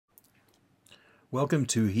Welcome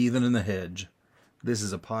to Heathen in the Hedge. This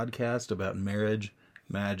is a podcast about marriage,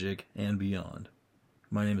 magic, and beyond.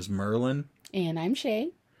 My name is Merlin. And I'm Shay.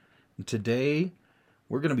 And today,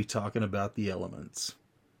 we're going to be talking about the elements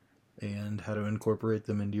and how to incorporate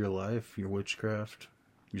them into your life, your witchcraft,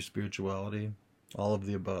 your spirituality, all of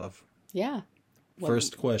the above. Yeah.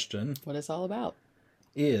 First question. What it's all about.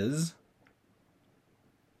 Is,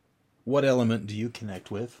 what element do you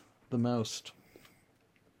connect with the most?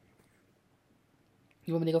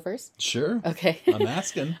 You want me to go first? Sure. Okay. I'm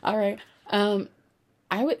asking. All right.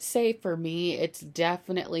 I would say for me, it's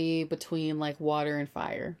definitely between like water and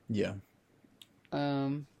fire. Yeah.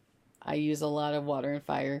 I use a lot of water and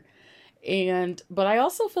fire. But I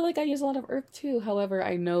also feel like I use a lot of earth too. However,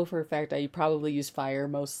 I know for a fact I probably use fire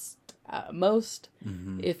most,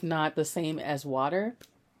 if not the same as water.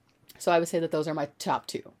 So I would say that those are my top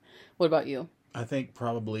two. What about you? I think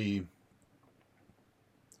probably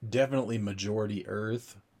definitely majority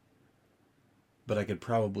earth, but I could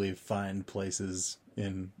probably find places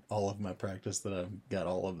in all of my practice that I've got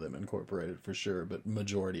all of them incorporated for sure, but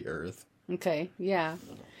majority earth. Okay, yeah.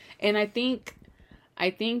 And I think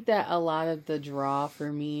that a lot of the draw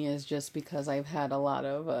for me is just because I've had a lot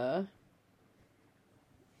of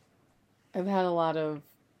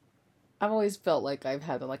I've always felt like I've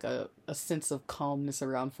had like a sense of calmness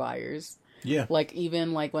around fires. Yeah. Like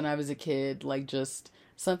even like when I was a kid, like just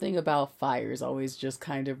something about fires always just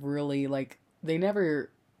kind of really like, they never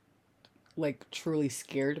like truly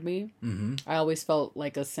scared me. Mm-hmm. I always felt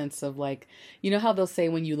like a sense of like, you know how they'll say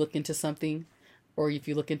when you look into something, or if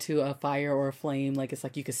you look into a fire or a flame, like it's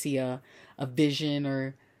like you could see a vision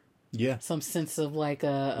or some sense of like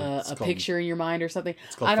a picture in your mind or something.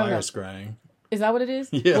 It's called fire scrying. Is that what it is?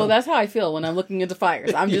 Yeah. Well, that's how I feel when I'm looking into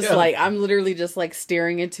fires. I'm just like, I'm literally just like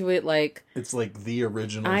staring into it like... It's like the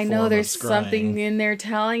original I form know there's of scrying. Something in there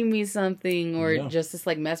telling me something, or just this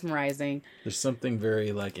like mesmerizing. There's something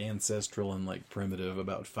very like ancestral and like primitive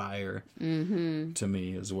about fire to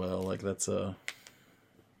me as well. Like that's like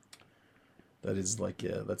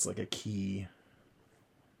a key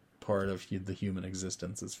part of the human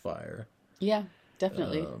existence is fire. Yeah.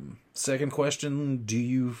 Definitely. Second question, do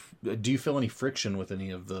you feel any friction with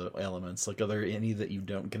any of the elements? Like, are there any that you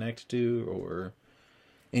don't connect to, or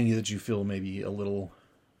any that you feel maybe a little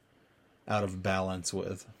out of balance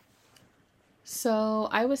with? So,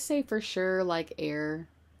 I would say for sure, like, air.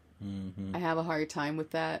 I have a hard time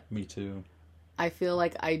with that. Me too. I feel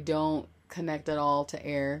like I don't connect at all to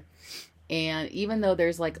air. And even though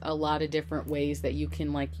there's like a lot of different ways that you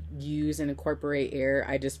can like use and incorporate air,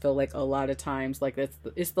 I just feel like a lot of times like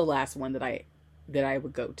it's the last one that I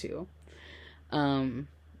would go to.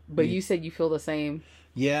 But you said you feel the same.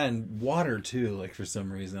 Yeah, and water too. Like for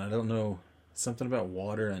some reason, I don't know, something about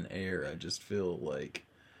water and air. I just feel like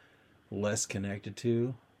less connected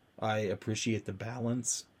to. I appreciate the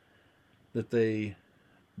balance that they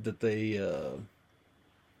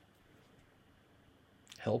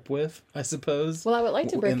help with, I suppose. Well, I would like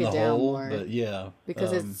to break it down more, but yeah,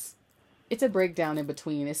 because it's a breakdown in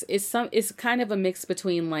between. It's kind of a mix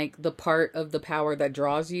between like the part of the power that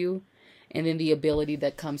draws you, and then the ability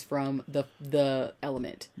that comes from the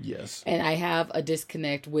element. Yes, and I have a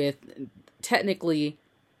disconnect with technically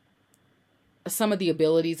some of the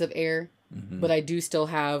abilities of air, but I do still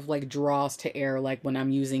have like draws to air, like when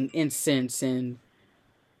I'm using incense and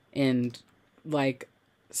like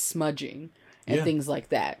smudging. And things like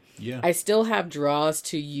that. Yeah. I still have draws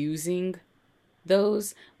to using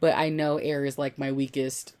those, but I know air is like my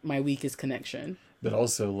weakest connection. But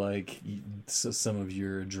also, like, some of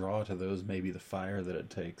your draw to those may be the fire that it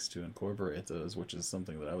takes to incorporate those, which is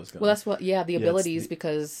something that I was going to... Well, that's what, the abilities,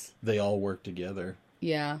 because... They all work together.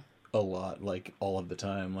 Yeah. A lot, like, all of the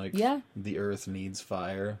time. Like, the earth needs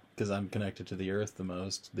fire, because I'm connected to the earth the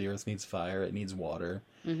most. The earth needs fire, it needs water.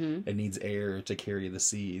 Mm-hmm. It needs air to carry the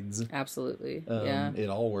seeds. Absolutely, It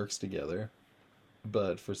all works together.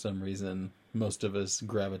 But for some reason, most of us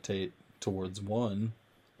gravitate towards one.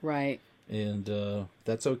 Right. And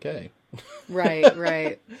that's okay.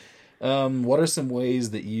 Right. What are some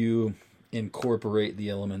ways that you incorporate the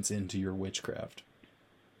elements into your witchcraft?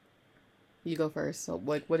 You go first. So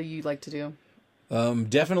what do you like to do?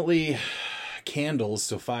 Definitely candles.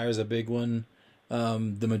 So fire's a big one.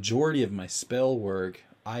 The majority of my spell work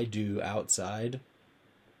I do outside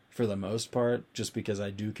for the most part, just because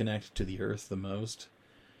I do connect to the earth the most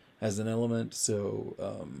as an element.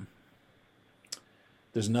 So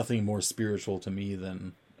there's nothing more spiritual to me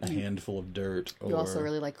than a handful of dirt. You also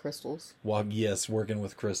really like crystals. Well, yes, working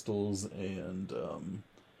with crystals and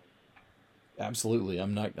absolutely.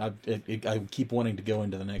 I keep wanting to go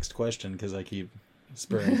into the next question because I keep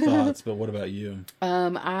spur any thoughts, but what about you?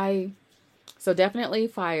 So definitely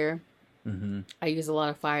fire. Mm-hmm. I use a lot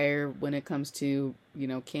of fire when it comes to,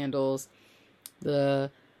 candles, the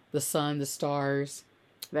sun, the stars,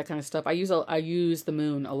 that kind of stuff. I use the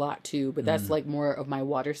moon a lot too, but that's like more of my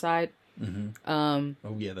water side. Mm-hmm.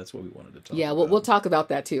 Oh yeah, that's what we wanted to talk yeah, about. we'll talk about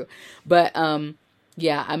that too. But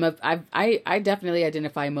yeah, I definitely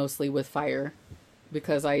identify mostly with fire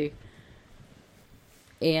because I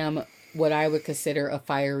am what I would consider a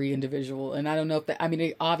fiery individual. And I don't know if that,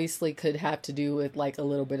 it obviously could have to do with like a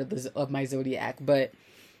little bit of my zodiac, but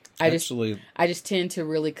I just tend to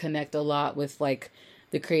really connect a lot with like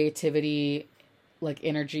the creativity, like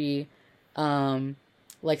energy,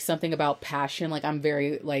 like something about passion. Like I'm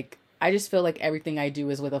very like, I just feel like everything I do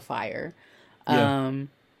is with a fire. Yeah.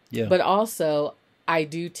 But also I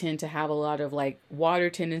do tend to have a lot of like water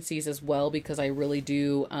tendencies as well, because I really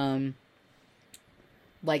do,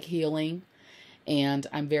 like healing, and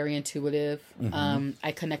I'm very intuitive.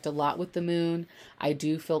 I connect a lot with the moon. I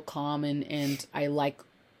do feel calm and I like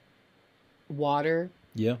water.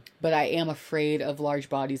 Yeah. But I am afraid of large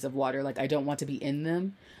bodies of water. Like I don't want to be in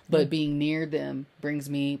them, but being near them brings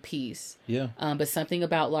me peace. Yeah. But something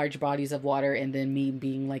about large bodies of water and then me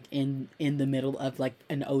being like in the middle of like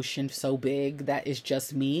an ocean so big that is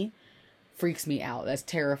just me freaks me out. That's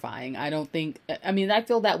terrifying. I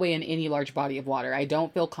feel that way in any large body of water. I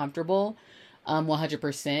don't feel comfortable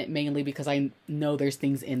 100%, mainly because I know there's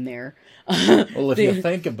things in there. Well, if you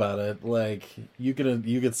think about it, like you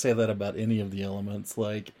could say that about any of the elements.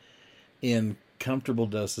 Like in comfortable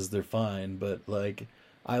doses, they're fine, but like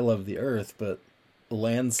I love the earth, but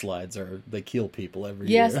landslides they kill people every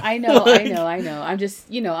year. Yes, I know, I know. I'm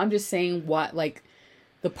just saying what like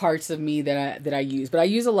the parts of me that I use, but I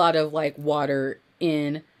use a lot of like water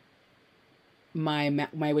in my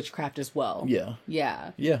witchcraft as well. Yeah.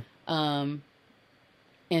 Yeah. Yeah.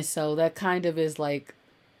 And so that kind of is like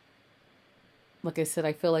I said,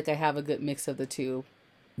 I feel like I have a good mix of the two.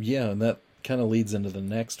 Yeah, and that kind of leads into the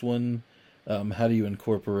next one. How do you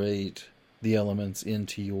incorporate the elements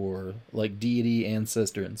into your like deity,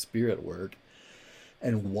 ancestor, and spirit work?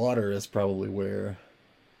 And water is probably where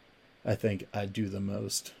I think I do the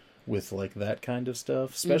most with like that kind of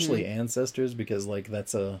stuff, especially ancestors, because like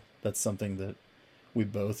that's something that we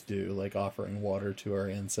both do, like offering water to our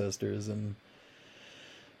ancestors and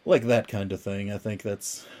like that kind of thing. I think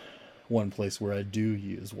that's one place where I do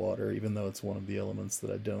use water, even though it's one of the elements that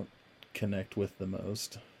I don't connect with the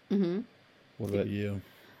most. Mm-hmm. What about you?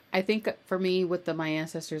 I think for me, with my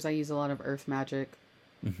ancestors, I use a lot of earth magic.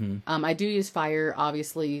 Mm-hmm. I do use fire,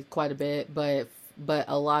 obviously, quite a bit, but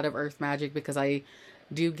a lot of earth magic because I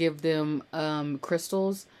do give them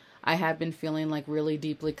crystals. I have been feeling like really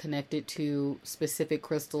deeply connected to specific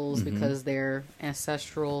crystals because they're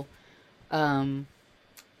ancestral. The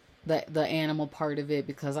animal part of it,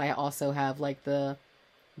 because I also have like the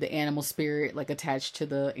animal spirit like attached to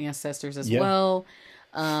the ancestors as well.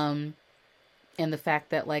 And the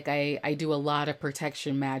fact that like I do a lot of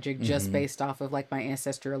protection magic just based off of like my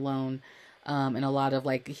ancestor alone, and a lot of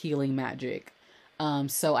like healing magic.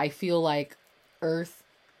 So I feel like earth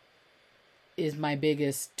is my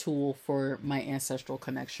biggest tool for my ancestral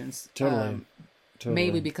connections. Totally.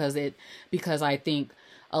 Maybe because I think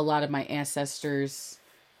a lot of my ancestors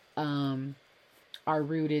are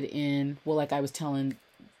rooted in, well, like I was telling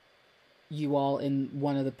you all in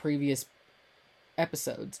one of the previous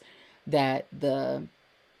episodes, that the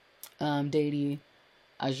deity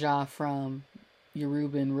Aja from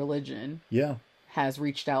Yoruban religion has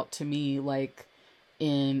reached out to me like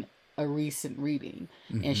in a recent reading,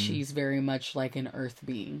 and she's very much like an earth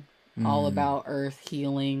being, all about earth,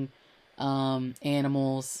 healing,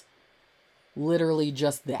 animals, literally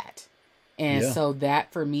just that. And so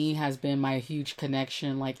that for me has been my huge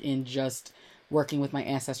connection, like in just working with my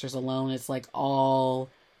ancestors alone. It's like all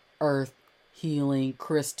earth, healing,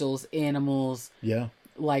 crystals, animals,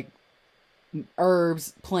 like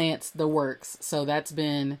herbs, plants, the works. So that's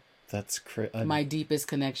been my deepest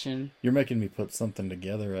connection. You're making me put something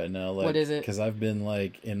together right now. Like, what is it? Because I've been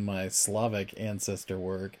like in my Slavic ancestor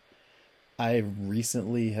work, I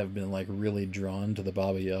recently have been like really drawn to the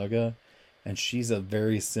Baba Yaga, and she's a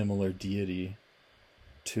very similar deity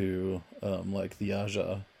to like the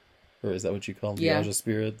Aja, or is that what you call the Aja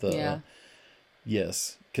spirit?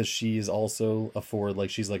 Yes, because she's also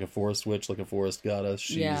she's like a forest witch, like a forest goddess.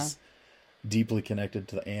 She's deeply connected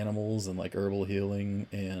to the animals and like herbal healing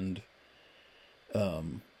and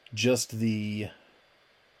just the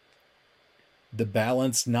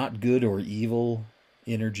balanced, not good or evil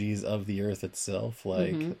energies of the earth itself.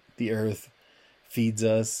 Like the earth feeds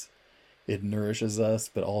us, it nourishes us,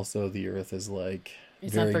 but also the earth is like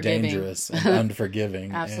It's very unforgiving. dangerous and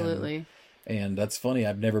unforgiving. Absolutely. And that's funny.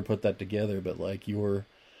 I've never put that together, but like your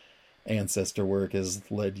ancestor work has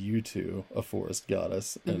led you to a forest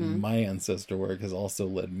goddess, and my ancestor work has also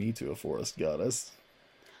led me to a forest goddess.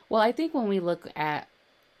 Well, I think when we look at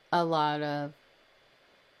a lot of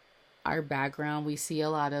our background, we see a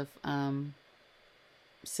lot of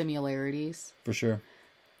similarities. For sure.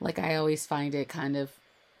 Like, I always find it kind of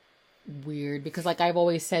weird because, like I've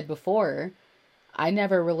always said before, I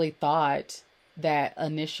never really thought that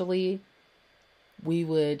initially we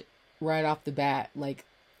would right off the bat like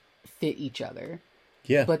fit each other.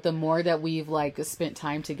 Yeah. But the more that we've like spent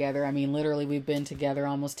time together, I mean, literally we've been together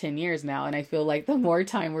almost 10 years now. And I feel like the more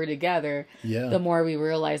time we're together, the more we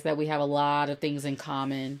realize that we have a lot of things in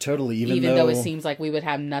common. Totally. Even though it seems like we would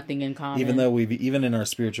have nothing in common. Even though even in our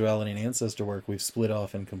spirituality and ancestor work, we've split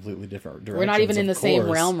off in completely different directions. We're not even in the same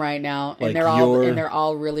realm right now. And Like they're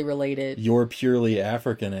all really related. Your purely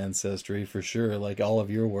African ancestry, for sure. Like all of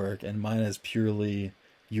your work, and mine is purely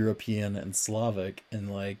European and Slavic,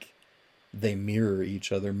 and like they mirror each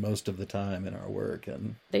other most of the time in our work,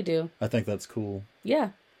 and they do. I think that's cool.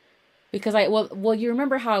 Yeah, because you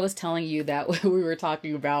remember how I was telling you that we were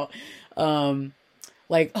talking about,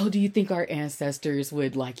 like, oh, do you think our ancestors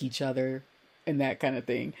would like each other and that kind of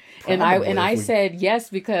thing? Probably, and I said yes,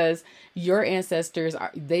 because your ancestors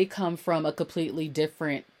they come from a completely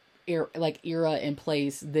different era and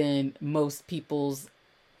place than most people's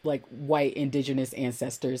like white indigenous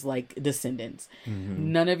ancestors, like descendants.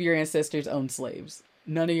 None of your ancestors owned slaves.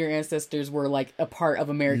 None of your ancestors were like a part of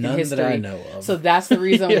American history that I know of. So that's the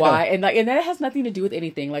reason why, and that has nothing to do with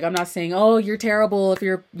anything. Like, I'm not saying, oh, you're terrible if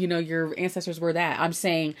your ancestors were that. I'm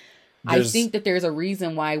saying I think that there's a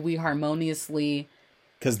reason why we harmoniously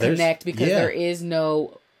connect, because there is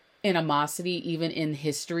no animosity even in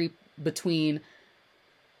history between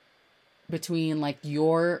like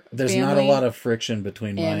your there's family not a lot of friction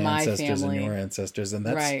between my ancestors family. and your ancestors, and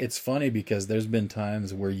that's it's funny because there's been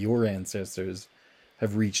times where your ancestors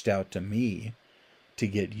have reached out to me to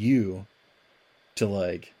get you to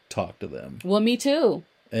like talk to them. Well, me too.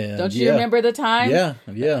 And don't you remember the time?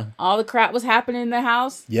 Yeah. All the crap was happening in the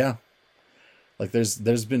house. Yeah. Like there's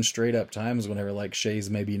been straight up times whenever like Shay's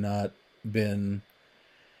maybe not been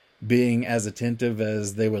being as attentive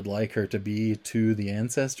as they would like her to be to the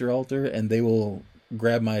ancestor altar, and they will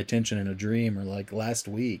grab my attention in a dream. Or like last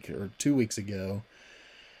week or 2 weeks ago,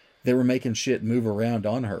 they were making shit move around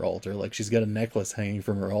on her altar. Like she's got a necklace hanging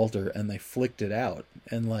from her altar, and they flicked it out.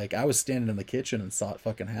 And like I was standing in the kitchen and saw it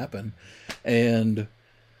fucking happen. And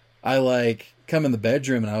I like come in the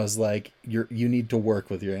bedroom and I was like, you need to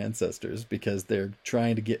work with your ancestors because they're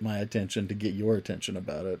trying to get my attention to get your attention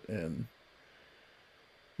about it. And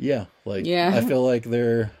I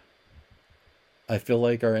feel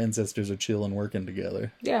like our ancestors are chill and working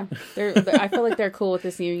together. Yeah, I feel like they're cool with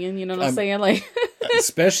this union. You know what I'm saying? Like,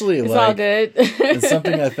 especially it's like all good. And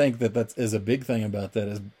something I think that is a big thing about that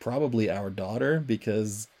is probably our daughter,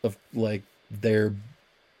 because of like they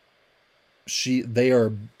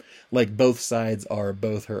are like both sides are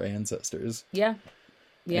both her ancestors. Yeah,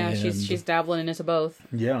 and she's dabbling into both.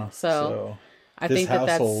 Yeah, so I this think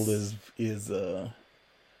household that's is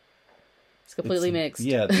it's completely mixed.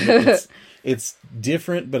 Yeah, it's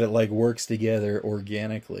different, but it like works together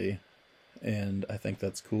organically, and I think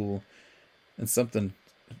that's cool. And something,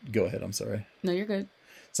 go ahead. I'm sorry. No, you're good.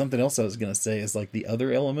 Something else I was gonna say is like the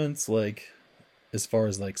other elements, like as far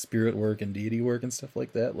as like spirit work and deity work and stuff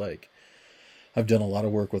like that. Like I've done a lot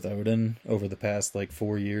of work with Odin over the past like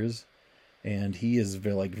 4 years, and he is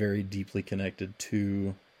very deeply connected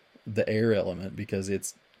to the air element because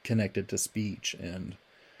it's connected to speech and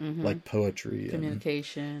like poetry,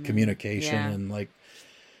 communication, and like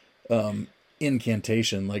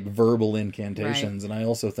incantation, like verbal incantations. Right. And I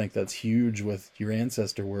also think that's huge with your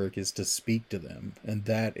ancestor work, is to speak to them, and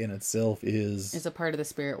that in itself is a part of the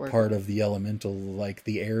spirit work, part of the elemental, like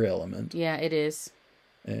the air element. Yeah, it is.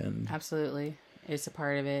 And absolutely, it's a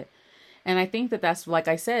part of it. And I think that's, like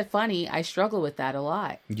I said, funny. I struggle with that a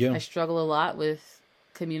lot. Yeah, I struggle a lot with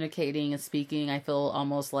communicating and speaking. I feel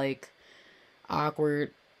almost like awkward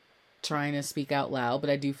trying to speak out loud, but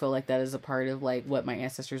I do feel like that is a part of like what my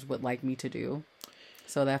ancestors would like me to do.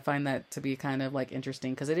 So I find that to be kind of like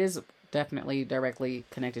interesting, because it is definitely directly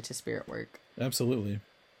connected to spirit work. Absolutely.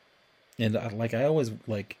 And I always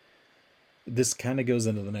like, this kind of goes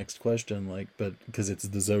into the next question, like, but because it's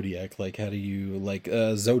the zodiac, like how do you like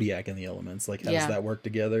zodiac and the elements, like how does that work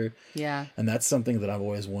together? Yeah. And that's something that I've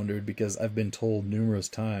always wondered, because I've been told numerous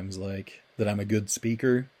times like that I'm a good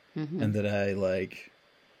speaker, and that I like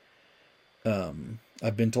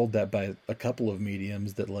I've been told that by a couple of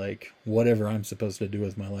mediums that like whatever I'm supposed to do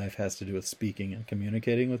with my life has to do with speaking and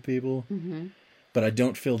communicating with people. Mm-hmm. But I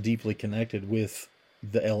don't feel deeply connected with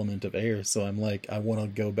the element of air. So I'm like, I want to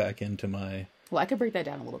go back into my Well, I could break that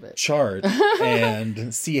down a little bit. chart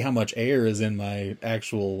and see how much air is in my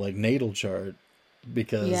actual like natal chart.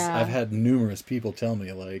 Because Yeah. I've had numerous people tell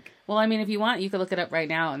me like, Well, I mean, if you want, you could look it up right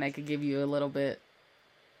now and I could give you a little bit.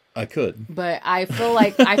 I could. But I feel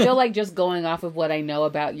like just going off of what I know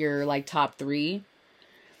about your like top 3,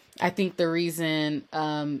 I think the reason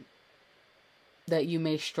that you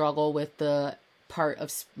may struggle with the part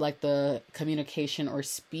of like the communication or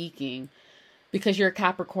speaking, because you're a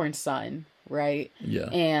Capricorn sun, right? Yeah.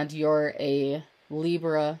 And you're a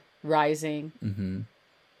Libra rising Mm-hmm.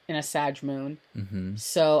 and a Sag moon. Mm-hmm.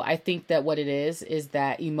 So I think that what it is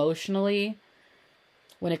that emotionally,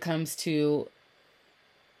 when it comes to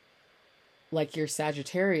like your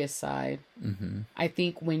Sagittarius side, Mm-hmm. I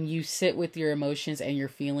think when you sit with your emotions and your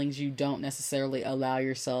feelings, you don't necessarily allow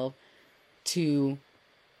yourself to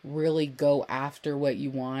really go after what you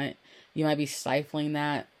want. You might be stifling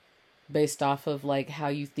that based off of like how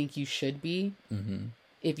you think you should be. Mm-hmm.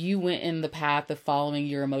 If you went in the path of following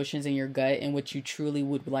your emotions and your gut and what you truly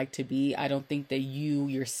would like to be, I don't think that you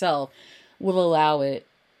yourself will allow it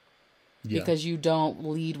because you don't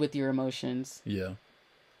lead with your emotions. Yeah.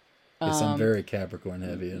 Yes, I'm very Capricorn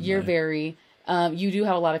heavy. You're very, you do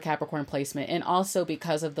have a lot of Capricorn placement. And also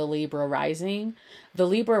because of the Libra rising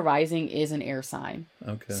is an air sign.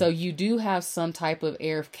 Okay. So you do have some type of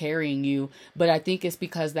air carrying you, but I think it's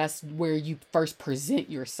because that's where you first present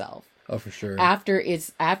yourself. Oh, for sure.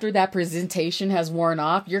 After that presentation has worn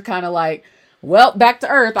off, you're kind of like, well, back to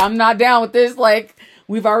earth. I'm not down with this. Like,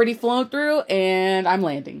 we've already flown through and I'm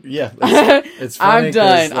landing. Yeah. It's funny. I'm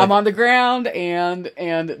done. Like, I'm on the ground and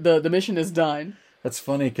the mission is done. That's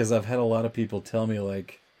funny because I've had a lot of people tell me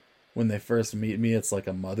like when they first meet me, it's like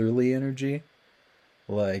a motherly energy.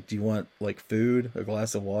 Like, do you want like food, a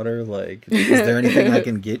glass of water? Like, is there anything I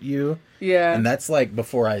can get you? Yeah. And that's like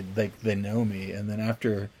before they know me. And then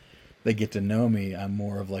after they get to know me, I'm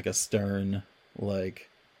more of like a stern, like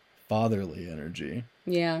fatherly energy.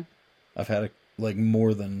 Yeah. I've had like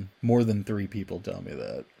more than 3 people tell me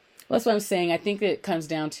that. Well, that's what I'm saying. I think it comes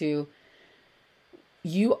down to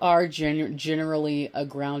you are generally a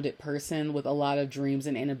grounded person with a lot of dreams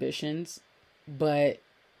and ambitions, but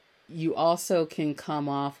you also can come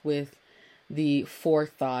off with the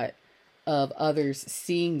forethought of others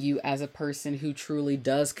seeing you as a person who truly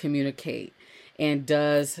does communicate and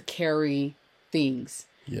does carry things.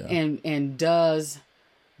 Yeah. And does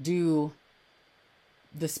do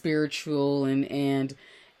the spiritual and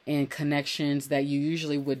connections that you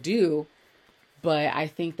usually would do. But I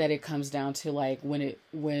think that it comes down to like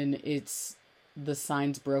when it's the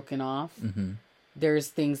signs broken off, Mm-hmm. there's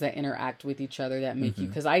things that interact with each other that make you,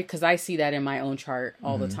 because I see that in my own chart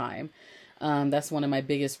all the time. That's one of my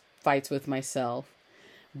biggest fights with myself.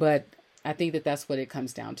 But I think that that's what it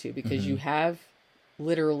comes down to, because you have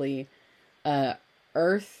literally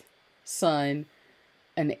earth, sun,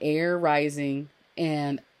 an air rising,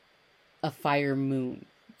 and a fire moon.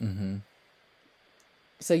 Mm-hmm.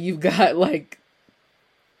 So you've got like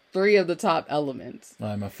 3 of the top elements.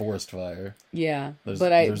 I'm a forest fire. Yeah, There's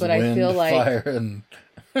but I wind, feel like fire and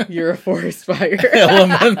you're a forest fire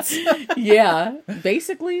elements. Yeah,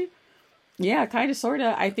 basically. Yeah, kind of, sort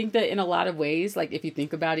of. I think that in a lot of ways, like if you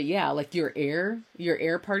think about it, yeah, like your air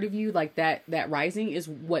part of you, like that rising is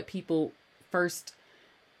what people first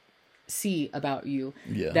see about you.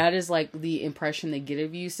 Yeah. That is like the impression they get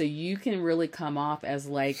of you. So you can really come off as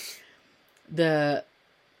like the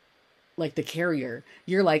carrier.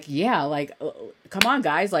 You're like, yeah, like, come on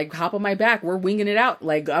guys, like hop on my back. We're winging it out.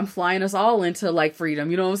 Like I'm flying us all into like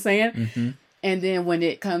freedom. You know what I'm saying? Mm-hmm. And then when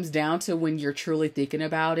it comes down to when you're truly thinking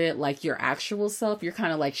about it, like your actual self, you're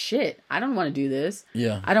kind of like, shit, I don't want to do this.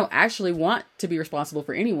 Yeah. I don't actually want to be responsible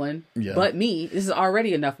for anyone but me. This is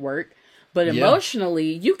already enough work. But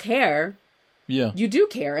emotionally, you care. Yeah. You do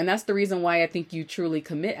care. And that's the reason why I think you truly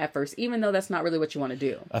commit at first, even though that's not really what you want to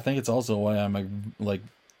do. I think it's also why I'm like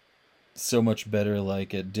so much better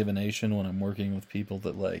like at divination when I'm working with people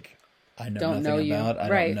that like I know nothing about. I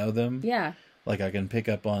don't know them. Yeah. Like I can pick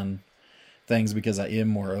up on things because I am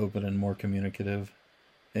more open and more communicative.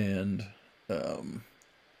 And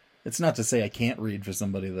it's not to say I can't read for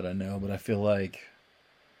somebody that I know, but I feel like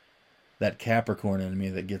that Capricorn in me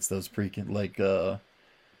that gets those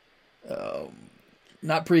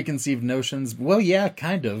not preconceived notions. Well, yeah,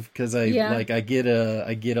 kind of, because I get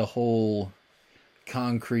a whole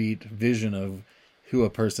concrete vision of who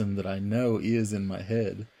a person that I know is in my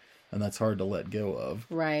head, and that's hard to let go of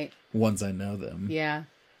Right. once I know them. Yeah.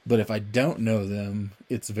 But if I don't know them,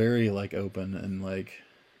 it's very like open and like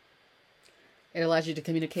It allows you to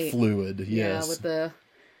communicate. fluid. Yes. Yeah,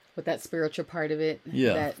 with that spiritual part of it.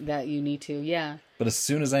 Yeah. That you need to. Yeah. But as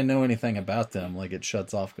soon as I know anything about them, like it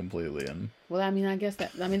shuts off completely. And Well, I mean, I guess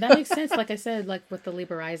that makes sense. Like I said, like with the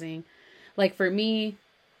Libra rising, like for me,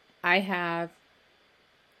 I have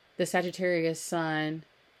the Sagittarius sun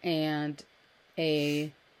and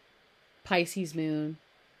a Pisces moon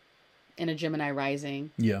and a Gemini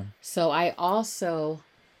rising. yeah. So I also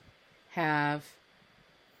have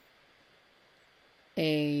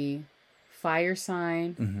a fire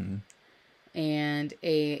sign Mm-hmm. and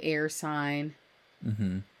a air sign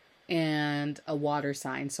Mm-hmm. and a water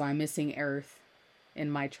sign. So I'm missing earth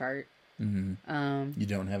in my chart. Mm-hmm. You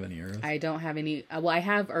don't have any earth? I don't have any. Well, I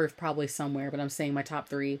have earth probably somewhere, but I'm saying my top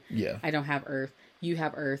 3. Yeah. I don't have earth. You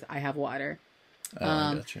have earth. I have water.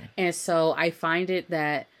 I gotcha. And so I find it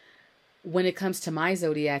that when it comes to my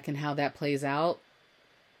zodiac and how that plays out,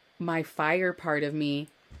 my fire part of me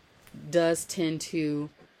does tend to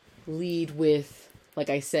lead with,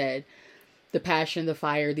 like I said, the passion, the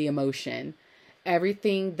fire, the emotion,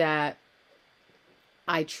 everything that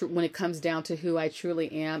when it comes down to who I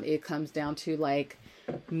truly am, it comes down to like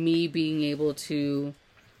me being able to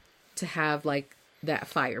have like that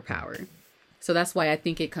firepower. So that's why I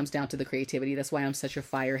think it comes down to the creativity. That's why I'm such a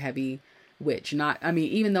fire heavy witch.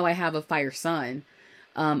 Even though I have a fire sun,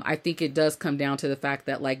 I think it does come down to the fact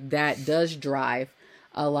that like that does drive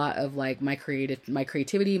a lot of like my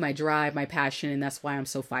creativity, my drive, my passion, and that's why I'm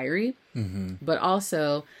so fiery. Mm-hmm. But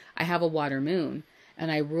also I have a water moon,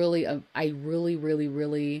 and I really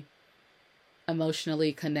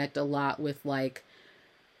emotionally connect a lot with like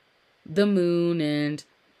the moon and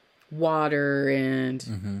water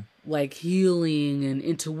and like healing and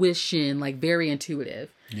intuition, like very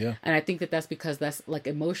intuitive. Yeah. And I think that that's because that's like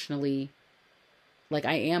emotionally, like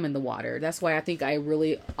I am in the water. That's why I think I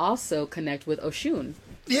really also connect with Oshun.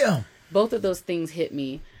 Yeah. Both of those things hit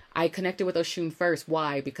me. I connected with Oshun first.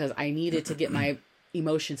 Why? Because I needed to get my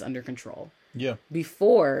emotions under control. Yeah.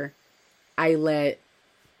 Before I let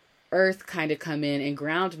Earth kind of come in and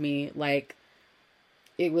ground me, like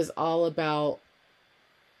it was all about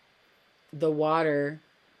the water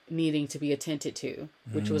needing to be attended to,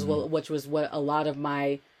 which was what a lot of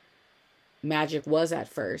my magic was at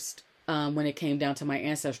first, when it came down to my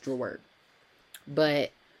ancestral work.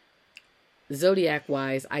 But zodiac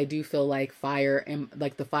wise, I do feel like fire and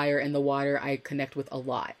like the fire and the water I connect with a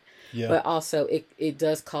lot. Yeah. But also it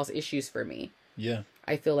does cause issues for me. Yeah.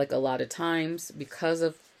 I feel like a lot of times because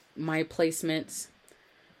of my placements,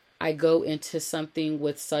 I go into something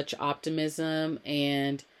with such optimism,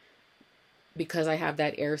 and because I have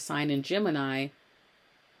that air sign in Gemini,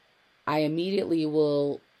 I immediately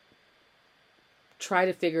will try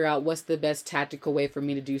to figure out what's the best tactical way for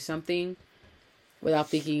me to do something without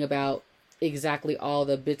thinking about exactly all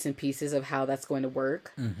the bits and pieces of how that's going to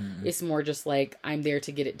work. Mm-hmm. It's more just like I'm there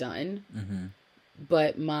to get it done. Mm-hmm.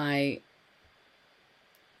 But my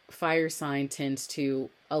fire sign tends to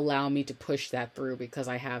allow me to push that through because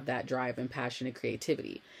I have that drive and passion and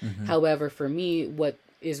creativity. Mm-hmm. However, for me, what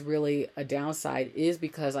is really a downside is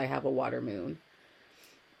because I have a water moon.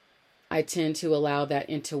 I tend to allow that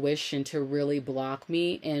intuition to really block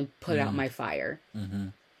me and put out my fire,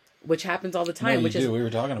 which happens all the time. No, which is we were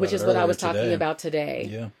talking about which is what I was talking about today.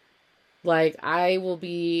 Yeah. Like I will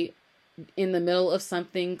be in the middle of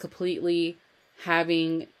something completely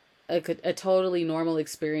having a totally normal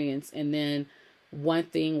experience, and then one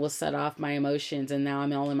thing will set off my emotions, and now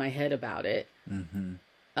I'm all in my head about it.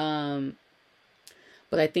 Mm-hmm.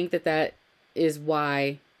 But I think that is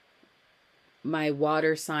why my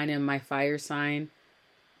water sign and my fire sign,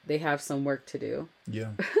 they have some work to do. Yeah.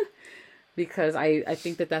 Because I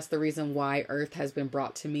think that's the reason why Earth has been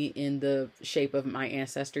brought to me in the shape of my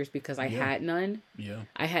ancestors, because I had none. Yeah.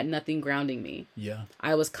 I had nothing grounding me. Yeah.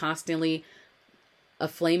 I was constantly a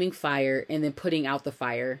flaming fire and then putting out the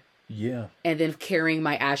fire. Yeah. And then carrying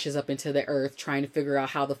my ashes up into the earth, trying to figure out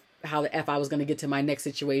how the F I was going to get to my next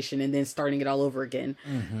situation, and then starting it all over again.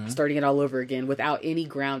 Starting it all over again without any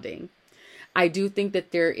grounding. I do think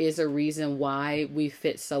that there is a reason why we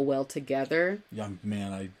fit so well together. Young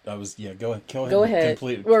man, I was go ahead. Go ahead.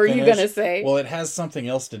 What were you gonna say? Well, it has something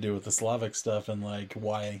else to do with the Slavic stuff and like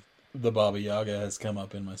why the Baba Yaga has come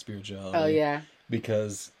up in my spirituality. Oh yeah,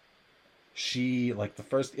 because she, like, the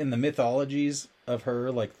first in the mythologies of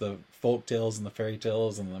her, like the folk tales and the fairy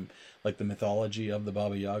tales and the, like the mythology of the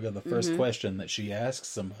Baba Yaga, the first question that she asks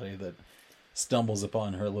somebody that stumbles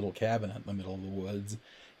upon her little cabin in the middle of the woods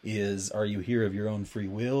is, are you here of your own free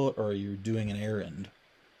will, or are you doing an errand?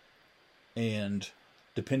 And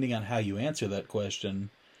depending on how you answer that question,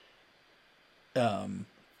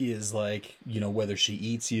 is like, whether she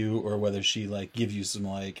eats you or whether she like gives you some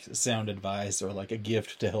like sound advice or like a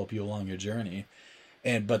gift to help you along your journey.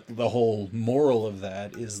 But the whole moral of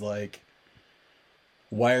that is like,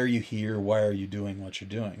 why are you here? Why are you doing what you're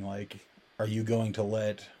doing? Like, are you going to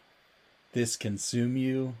let this consume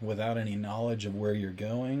you without any knowledge of where you're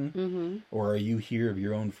going? Mm-hmm. Or are you here of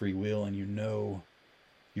your own free will and you know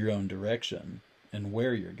your own direction and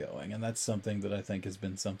where you're going? And that's something that I think has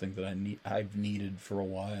been something that I've needed for a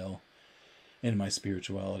while in my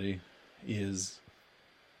spirituality, is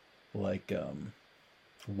like,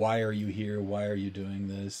 why are you here? Why are you doing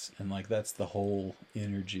this? And like, that's the whole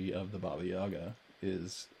energy of the Baba Yaga,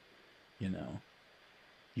 is, you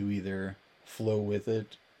either flow with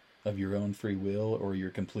it of your own free will or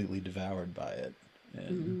you're completely devoured by it.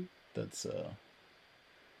 And that's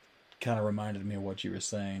kind of reminded me of what you were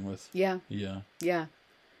saying with Yeah,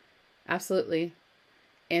 absolutely.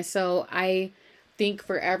 And so I think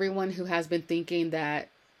for everyone who has been thinking that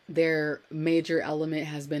their major element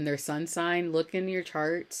has been their sun sign, look in your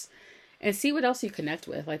charts and see what else you connect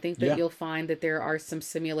with. I think that you'll find that there are some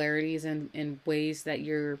similarities in ways that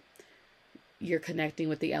you're connecting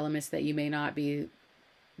with the elements that you may not be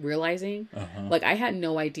realizing. Like, I had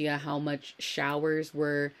no idea how much showers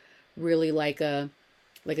were really like a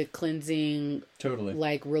cleansing, totally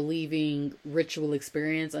like relieving ritual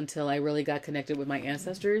experience until I really got connected with my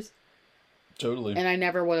ancestors. Totally. And I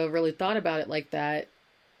never would have really thought about it like that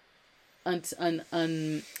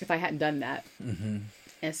if I hadn't done that. Mm-hmm.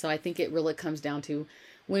 And so I think it really comes down to,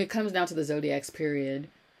 when it comes down to the zodiacs period,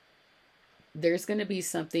 there's going to be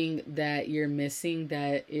something that you're missing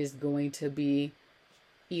that is going to be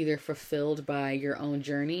either fulfilled by your own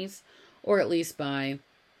journeys, or at least by,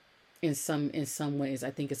 in some ways,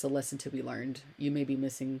 I think it's a lesson to be learned. You may be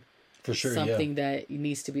missing for sure something that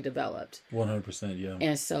needs to be developed. 100%, yeah.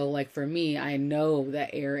 And so, like, for me, I know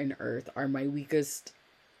that air and earth are my weakest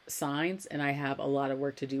signs, and I have a lot of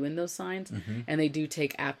work to do in those signs, and they do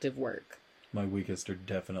take active work. My weakest are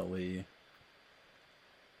definitely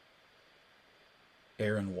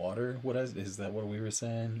air and water. Is that what we were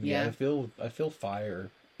saying? Yeah. I feel fire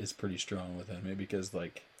is pretty strong within me because,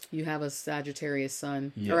 like, you have a Sagittarius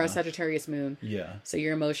sun or a Sagittarius moon. Yeah. So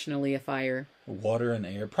you're emotionally a fire. Water and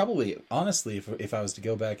air. Probably, honestly, if I was to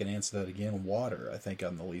go back and answer that again, water, I think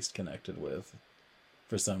I'm the least connected with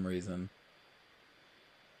for some reason.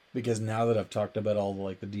 Because now that I've talked about all the,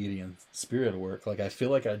 like, the deity and spirit work, like, I feel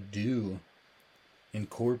like I do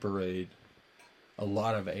incorporate a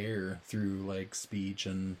lot of air through, like, speech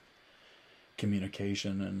and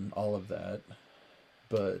communication and all of that.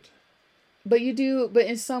 But you do, but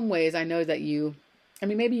in some ways I know that you, I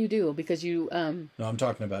mean, maybe you do, because you no, I'm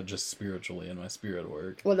talking about just spiritually in my spirit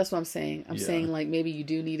work. Well, that's what I'm saying. I'm saying, like, maybe you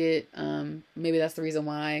do need it. Maybe that's the reason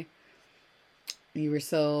why you were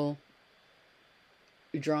so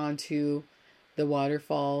drawn to the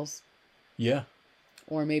waterfalls. Yeah.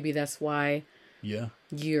 Or maybe that's why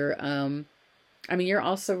you're I mean, you're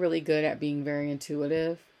also really good at being very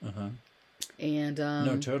intuitive. And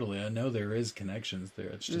no, totally. I know there is connections there.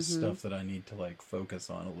 It's just stuff that I need to, like, focus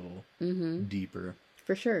on a little deeper.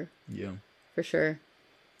 For sure. Yeah. For sure.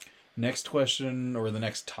 Next question, or the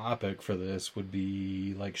next topic for this, would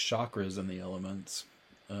be, like, chakras and the elements.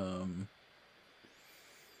 I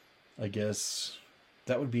guess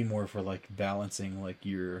that would be more for, like, balancing, like,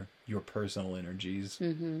 your personal energies.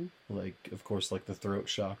 Like, of course, like, the throat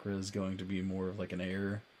chakra is going to be more of, like, an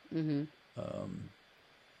air.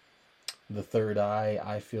 The third eye,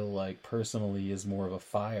 I feel like, personally, is more of a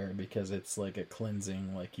fire, because it's like a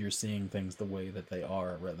cleansing, like, you're seeing things the way that they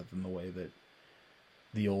are rather than the way that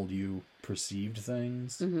the old you perceived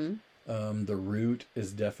things. The root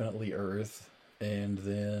is definitely earth. And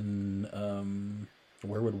then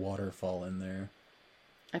where would water fall in there?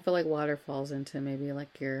 I feel like water falls into maybe,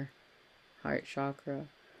 like, your heart chakra.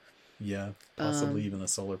 Yeah, possibly even the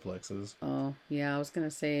solar plexus. Oh, yeah, I was going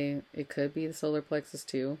to say it could be the solar plexus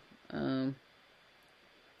too.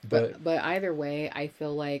 But either way, I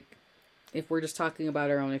feel like if we're just talking about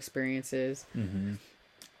our own experiences,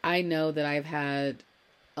 I know that I've had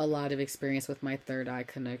a lot of experience with my third eye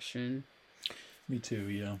connection. Me too,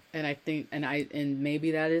 yeah. And I think, and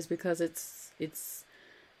maybe that is because it's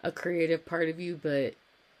a creative part of you, but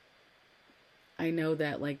I know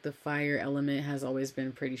that, like, the fire element has always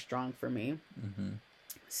been pretty strong for me.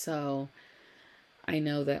 So I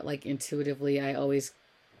know that, like, intuitively, I always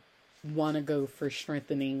want to go for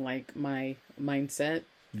strengthening, like, my mindset.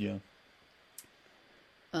 Yeah.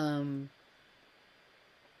 And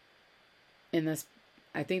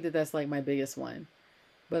I think that's like my biggest one,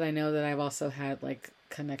 But I know that I've also had like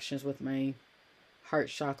connections with my heart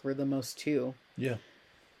chakra the most too. Yeah.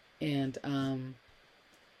 And I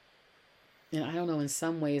don't know, in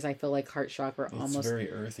some ways I feel like heart chakra It's almost very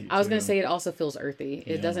earthy. I was going too. to say it also feels earthy.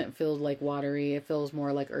 It Yeah. doesn't feel like watery. It feels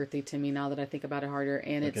more like earthy to me now that I think about it harder.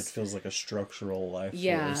 And like it's it feels like a structural life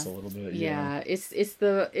yeah, force a little bit. yeah. It's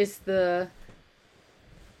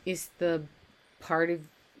the part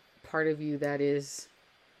of you that is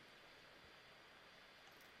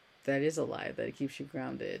alive, that it keeps you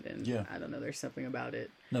grounded, and Yeah. I don't know, there's something about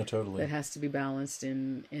it No, totally. that has to be balanced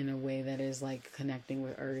in a way that is like connecting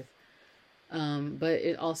with earth. But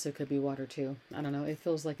it also could be water too. I don't know. It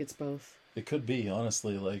feels like it's both. It could be,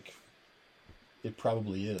 honestly, like it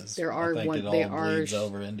probably is. There are I think it all bleeds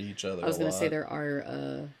over into each other. I was going to say there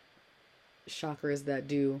are chakras that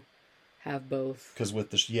do have both. Because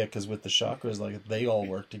with the chakras, like they all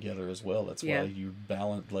work together as well. That's why you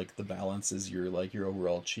balance. Like the balance is your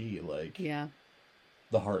overall chi. Like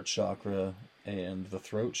the heart chakra and the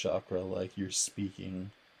throat chakra. Like you're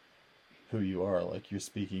speaking who you are. Like you're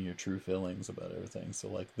speaking your true feelings about everything. So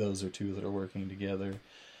like those are two that are working together.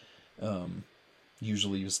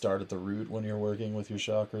 Usually you start at the root when you're working with your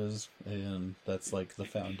chakras, and that's like the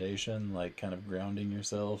foundation, like kind of grounding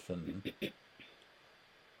yourself and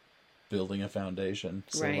building a foundation.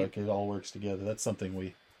 So like it all works together. That's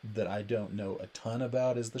something that I don't know a ton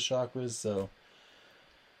about, is the chakras, so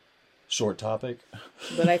short topic.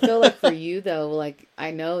 But I feel like for you though, like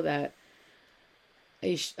I know that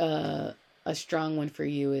a strong one for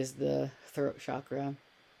you is the throat chakra.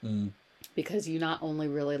 Because you not only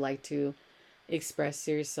really like to express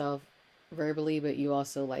yourself verbally, but you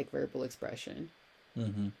also like verbal expression.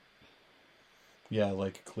 Yeah,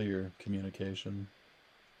 like clear communication.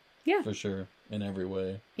 Yeah. For sure. In every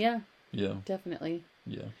way. Yeah. Yeah. Definitely.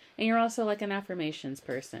 Yeah. And you're also like an affirmations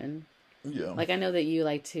person. Yeah. Like I know that you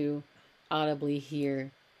like to audibly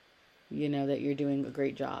hear, that you're doing a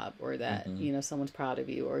great job, or that, someone's proud of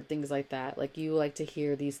you, or things like that. Like you like to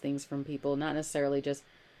hear these things from people, not necessarily just,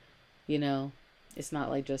 it's not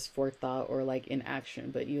like just forethought or like in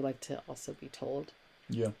action, but you like to also be told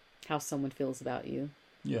how someone feels about you.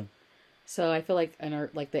 Yeah. So I feel like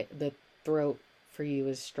the throat for you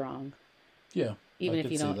is strong. Yeah. Even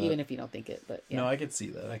if you don't think it, but yeah. No, I could see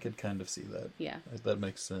that. I could kind of see that. Yeah. That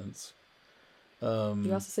makes sense. You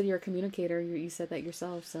also said you're a communicator. You said that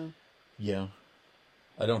yourself, so. Yeah.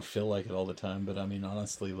 I don't feel like it all the time, but I mean,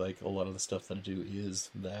 honestly, like a lot of the stuff that I do is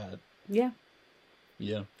that. Yeah.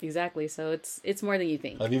 Yeah. Exactly. So it's more than you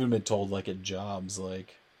think. I've even been told, like, at jobs,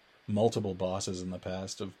 like, multiple bosses in the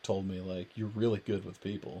past have told me, like, you're really good with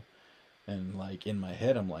people. And, like, in my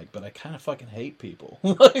head, I'm like, but I kind of fucking hate people.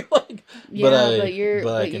 But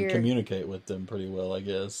I can communicate with them pretty well, I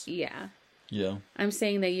guess. Yeah. Yeah. I'm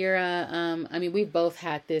saying that you're I mean, we've both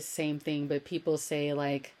had this same thing, but people say,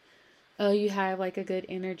 like, oh, you have, like, a good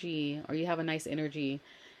energy, or you have a nice energy.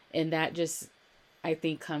 And that just, I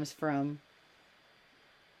think, comes from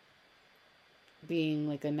being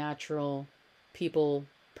like a natural people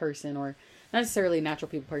person, or not necessarily a natural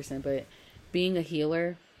people person, but being a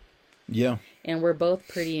healer. Yeah. And we're both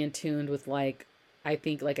pretty in tune with, like, I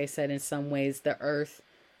think, like I said, in some ways, the earth,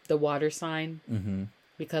 the water sign. Mm-hmm.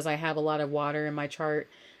 Because I have a lot of water in my chart.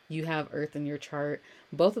 You have earth in your chart.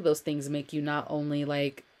 Both of those things make you not only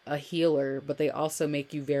like a healer, but they also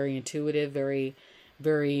make you very intuitive, very,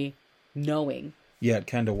 very knowing. Yeah, it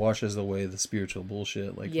kind of washes away the spiritual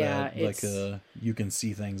bullshit, like that. Like you can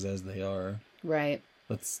see things as they are. Right.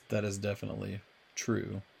 That is definitely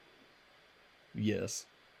true. Yes.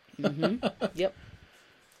 Mm-hmm. Yep.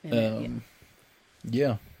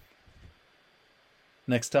 Yeah.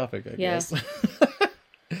 Next topic, I guess.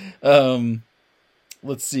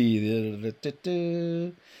 Let's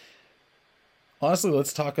see. Honestly,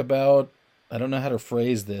 let's talk about, I don't know how to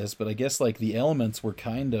phrase this, but I guess like the elements were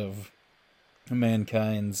kind of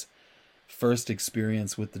mankind's first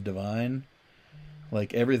experience with the divine.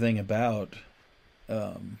 Like everything about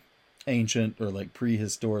ancient or like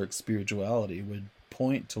prehistoric spirituality would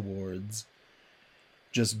point towards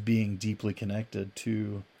just being deeply connected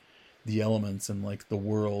to the elements and like the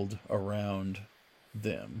world around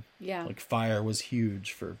them. Yeah. Like fire was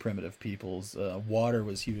huge for primitive peoples. Water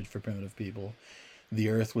was huge for primitive people. The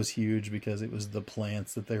earth was huge because it was the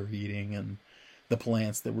plants that they were eating and the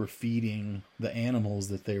plants that were feeding the animals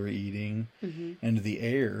that they were eating. Mm-hmm. And the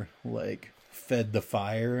air, like, fed the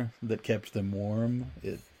fire that kept them warm.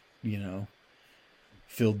 It,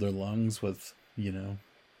 filled their lungs with, the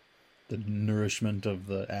nourishment of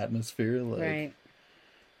the atmosphere. Like, right.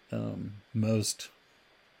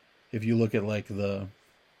 If you look at like the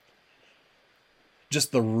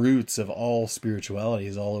just the roots of all spirituality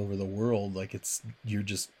is all over the world. Like it's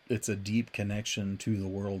a deep connection to the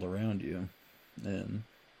world around you. And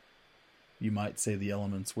you might say the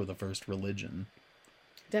elements were the first religion.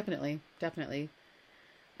 Definitely.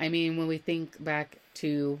 I mean, when we think back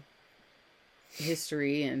to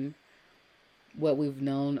history and what we've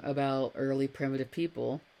known about early primitive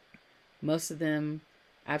people, most of them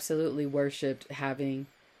absolutely worshipped having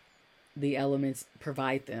the elements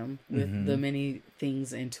provide them with the many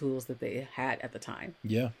things and tools that they had at the time.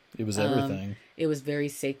 Yeah, it was everything. It was very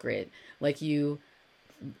sacred. Like you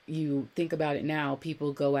think about it now,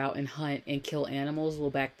 people go out and hunt and kill animals. Well,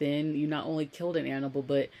 back then, you not only killed an animal,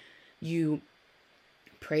 but you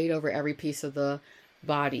prayed over every piece of the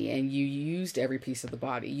body and you used every piece of the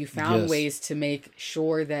body. You found ways to make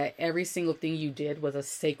sure that every single thing you did was a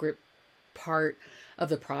sacred part of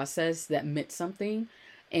the process that meant something.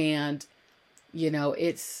 And,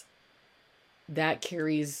 it's that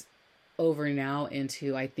carries over now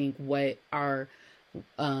into, I think, what our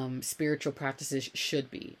spiritual practices should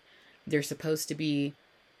be. They're supposed to be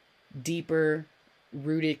deeper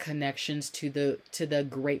rooted connections to the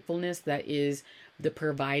gratefulness that is the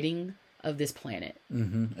providing of this planet.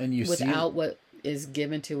 And without what is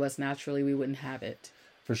given to us naturally, we wouldn't have it.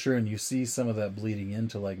 For sure. And you see some of that bleeding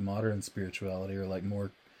into like modern spirituality or like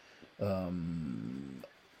more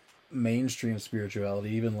mainstream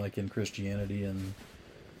spirituality, even like in Christianity and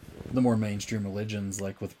the more mainstream religions,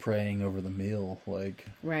 like with praying over the meal, like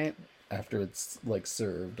right after it's like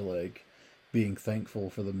served, like being thankful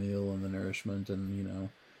for the meal and the nourishment and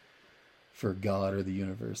for God or the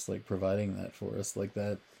universe like providing that for us. Like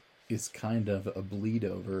that is kind of a bleed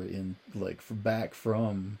over in like back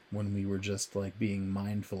from when we were just like being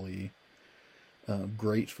mindfully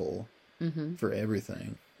grateful for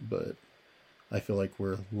everything. But I feel like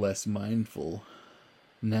we're less mindful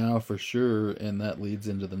now for sure, and that leads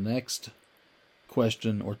into the next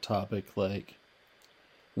question or topic, like,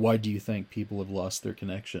 why do you think people have lost their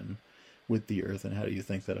connection with the earth, and how do you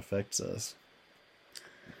think that affects us?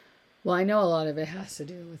 Well, I know a lot of it has to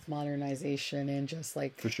do with modernization and just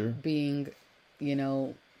like for sure being,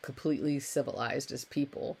 completely civilized as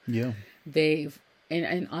people. Yeah.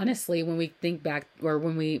 And honestly, when we think back or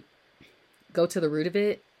when we go to the root of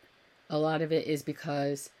it, a lot of it is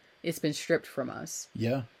because it's been stripped from us.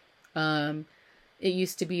 Yeah. It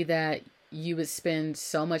used to be that you would spend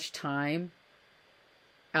so much time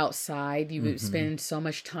outside. You would spend so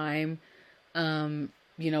much time,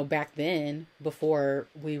 back then before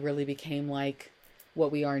we really became like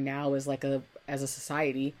what we are now as a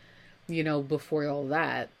society, before all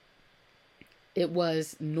that, it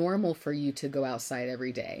was normal for you to go outside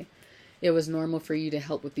every day. It was normal for you to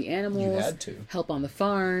help with the animals, you had to help on the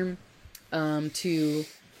farm, to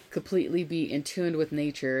completely be in tune with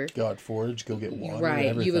nature. Go out forage, go get water. Right.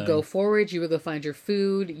 Everything. You would go forage, you would go find your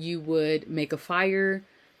food, you would make a fire,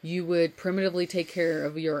 you would primitively take care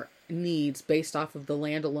of your needs based off of the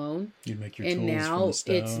land alone. You'd make your and tools now from the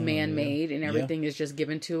stone, it's man-made and everything is just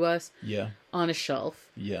given to us on a shelf.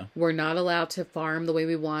 Yeah. We're not allowed to farm the way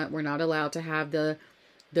we want. We're not allowed to have the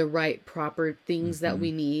right proper things that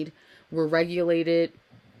we need. We're regulated.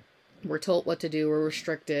 We're told what to do. We're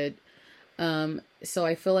restricted. So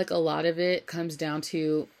I feel like a lot of it comes down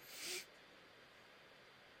to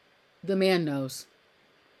the man knows.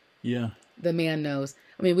 Yeah. The man knows.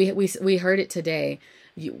 I mean, we heard it today.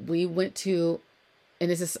 We went to,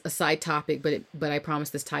 and this is a side topic, but I promise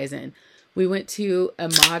this ties in. We went to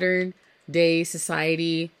a modern day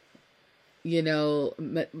society,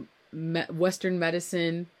 Western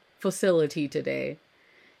medicine facility today.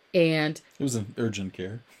 And it was an urgent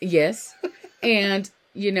care. Yes. And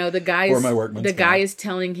the guy is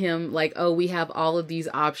telling him like, oh, we have all of these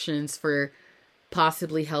options for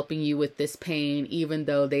possibly helping you with this pain, even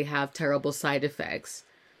though they have terrible side effects.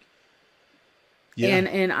 Yeah.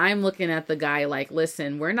 And I'm looking at the guy like,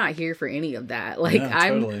 listen, we're not here for any of that. Like,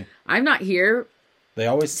 totally. I'm not here. They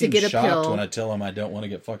always seem shocked when I tell them I don't want to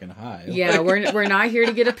get fucking high. Yeah, we're not here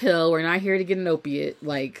to get a pill. We're not here to get an opiate.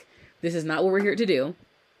 Like, this is not what we're here to do.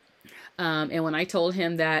 And when I told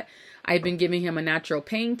him that I'd been giving him a natural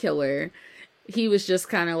painkiller, he was just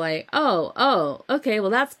kind of like, oh, okay,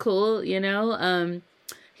 well, that's cool,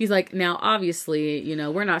 He's like, now, obviously,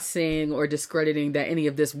 we're not saying or discrediting that any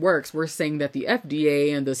of this works. We're saying that the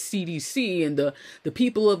FDA and the CDC and the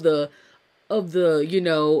people of the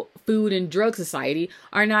Food and Drug Society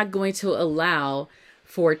are not going to allow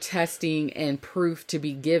for testing and proof to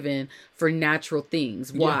be given for natural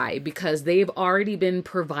things. Why? Because they've already been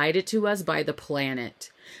provided to us by the planet.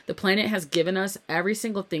 The planet has given us every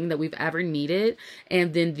single thing that we've ever needed,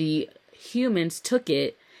 and then the humans took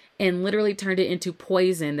it and literally turned it into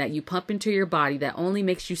poison that you pump into your body that only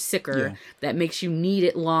makes you sicker, that makes you need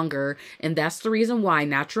it longer. And that's the reason why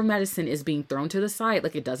natural medicine is being thrown to the side.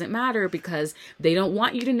 Like, it doesn't matter, because they don't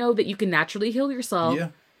want you to know that you can naturally heal yourself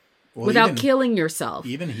without killing yourself.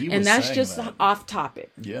 Even he was and that's saying just that. off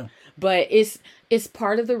topic. Yeah. But it's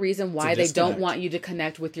part of the reason why they don't want you to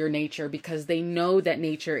connect with your nature, because they know that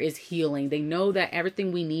nature is healing. They know that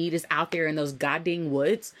everything we need is out there in those goddamn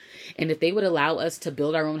woods. And if they would allow us to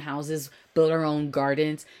build our own houses, build our own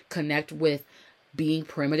gardens, connect with being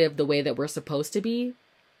primitive the way that we're supposed to be,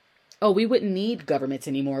 we wouldn't need governments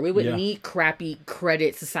anymore. We wouldn't need crappy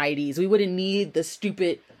credit societies. We wouldn't need the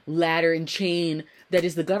stupid ladder and chain that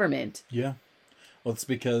is the government. Yeah. Well, it's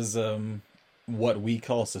because what we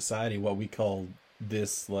call society, what we call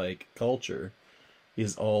this, like, culture,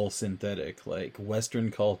 is all synthetic. Like, Western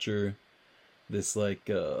culture, this, like,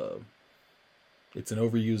 it's an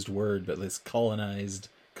overused word, but this colonized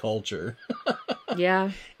culture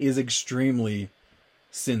is extremely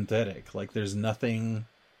synthetic. Like, there's nothing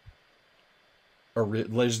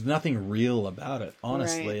real about it,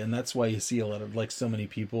 honestly. Right. And that's why you see a lot of, like, so many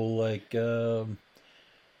people, like,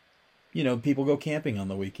 people go camping on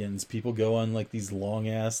the weekends. People go on, like, these long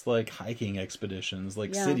ass, like, hiking expeditions,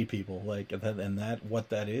 like city people, like that. And what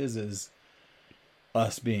that is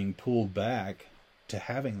us being pulled back to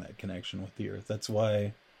having that connection with the earth. That's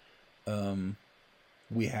why,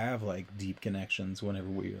 we have, like, deep connections whenever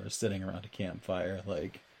we are sitting around a campfire.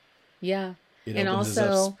 Like, and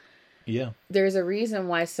also, there's a reason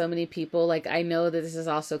why so many people, like, I know that this is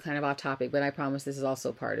also kind of off topic, but I promise this is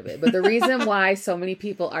also part of it. But the reason why so many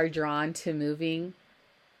people are drawn to moving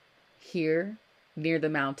here near the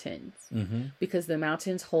mountains, because the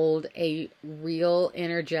mountains hold a real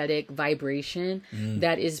energetic vibration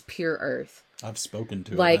that is pure earth. I've spoken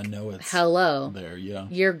to like, it. I know it's there. Yeah.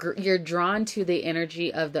 You're drawn to the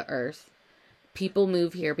energy of the earth. People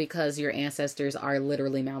move here because your ancestors are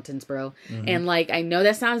literally mountains, bro. And, like, I know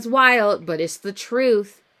that sounds wild, but it's the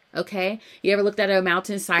truth. Okay? You ever looked at a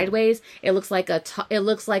mountain sideways? It looks like a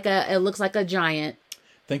giant.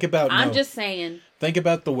 Think about I'm just saying. Think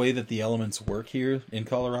about the way that the elements work here in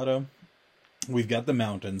Colorado. We've got the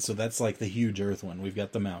mountains, so that's like the huge earth one. We've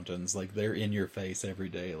got the mountains, like, they're in your face every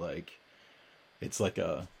day. Like, it's like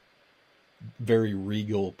a very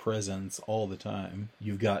regal presence all the time.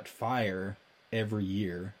 You've got fire every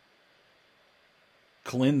year,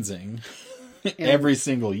 cleansing every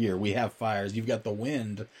single year. We have fires. You've got the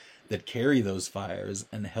wind that carry those fires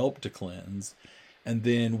and help to cleanse. And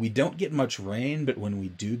then we don't get much rain, but when we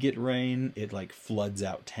do get rain, it, like, floods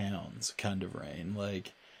out towns kind of rain.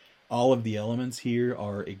 Like, all of the elements here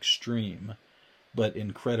are extreme, but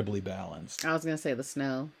incredibly balanced. I was going to say the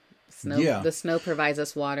snow. The snow provides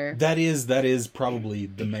us water. That is probably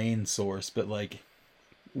the main source, but, like,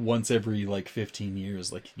 once every, like, 15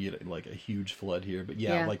 years, like, you get, like, a huge flood here. But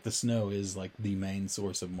like, the snow is, like, the main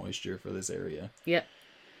source of moisture for this area. Yep.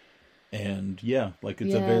 And like,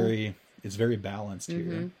 it's very balanced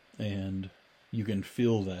here, and you can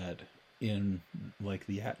feel that in, like,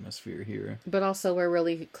 the atmosphere here. But also, we're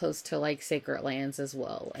really close to, like, sacred lands as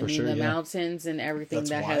well. I mean, the mountains and everything that's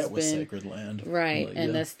that why has it was been sacred land, right? Like,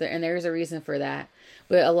 and and there's a reason for that.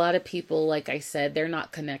 But a lot of people, like I said, they're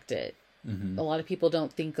not connected. A lot of people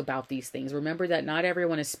don't think about these things. Remember that not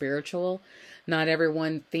everyone is spiritual. Not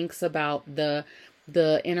everyone thinks about the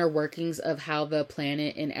inner workings of how the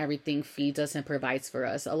planet and everything feeds us and provides for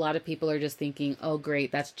us. A lot of people are just thinking, oh,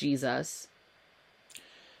 great, that's Jesus.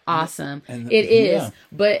 Awesome. And it is.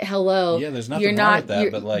 But hello. Yeah, there's nothing wrong with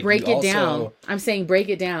that, but, like, break it down. I'm saying break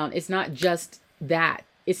it down. It's not just that.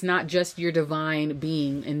 It's not just your divine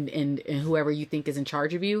being and whoever you think is in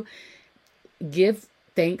charge of you. Give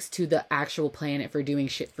thanks to the actual planet for doing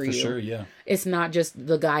shit for you. For sure, yeah. It's not just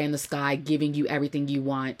the guy in the sky giving you everything you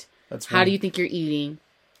want. How do you think you're eating?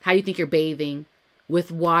 How do you think you're bathing?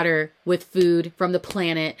 With water, with food from the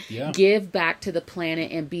planet. Yeah. Give back to the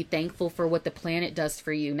planet and be thankful for what the planet does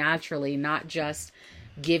for you naturally, not just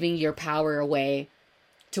giving your power away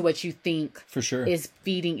to what you think for sure is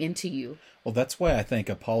feeding into you. Well, that's why I think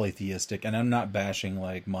a polytheistic, and I'm not bashing,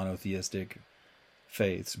 like, monotheistic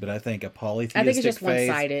faiths, but I think a polytheistic faith, I think it's just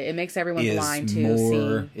one-sided. It makes everyone blind to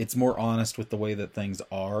see. It's more honest with the way that things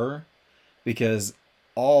are, because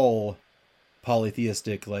all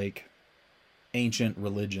polytheistic, like, ancient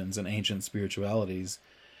religions and ancient spiritualities,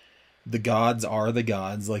 the gods are the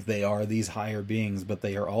gods, like, they are these higher beings, but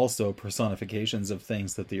they are also personifications of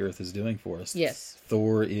things that the earth is doing for us. Yes.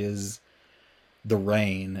 Thor is the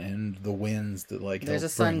rain and the winds that, like, there's a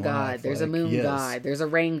sun god, there's a moon god, there's a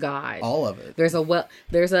rain god, all of it. There's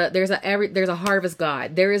a harvest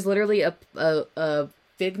god. There is literally a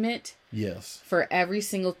figment Yes. for every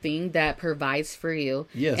single thing that provides for you.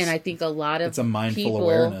 Yes. And I think a lot of It's a mindful people,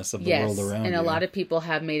 awareness of the world around and you. a lot of people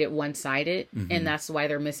have made it one-sided, and that's why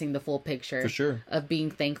they're missing the full picture. For sure. Of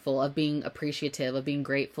being thankful, of being appreciative, of being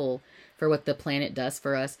grateful for what the planet does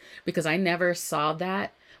for us. Because I never saw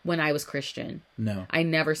that when I was Christian. No. I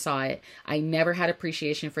never saw it. I never had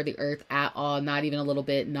appreciation for the earth at all, not even a little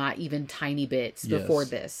bit, not even tiny bits before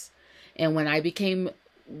this. And when I became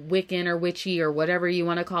Wiccan or witchy or whatever you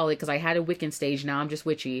want to call it, because I had a Wiccan stage, now I'm just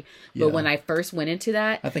witchy. But when I first went into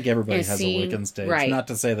that, I think everybody has a Wiccan stage. Right, Not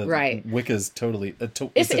to say that Wicca's totally...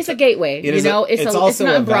 It's a gateway, it's also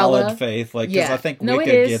an a umbrella. valid faith. Like, because I think No,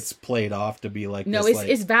 Wicca gets played off to be like no, this,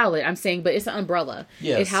 it's valid. I'm saying, but it's an umbrella.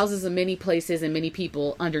 Yes. It houses many places and many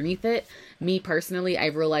people underneath it. Me personally,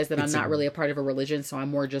 I've realized that I'm not really a part of a religion, so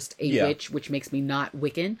I'm more just a witch, which makes me not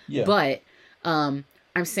Wiccan. Yeah. But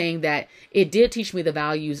I'm saying that it did teach me the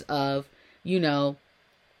values of, doing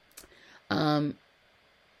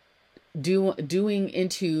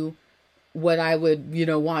into what I would,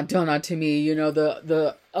 want done unto me.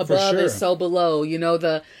 The above is so below.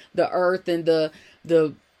 The earth and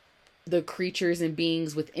the creatures and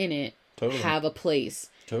beings within it have a place.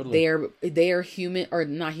 Totally. They are human, or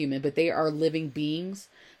not human, but they are living beings,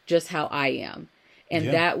 just how I am. And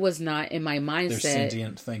that was not in my mindset. They're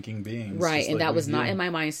sentient thinking beings. Right. And that was not in my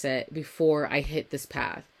mindset before I hit this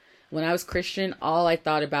path. When I was Christian, all I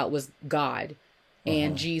thought about was God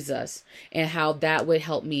and Jesus and how that would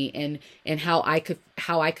help me and how I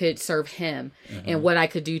could serve him and what I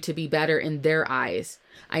could do to be better in their eyes.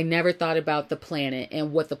 I never thought about the planet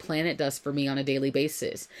and what the planet does for me on a daily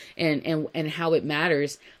basis and how it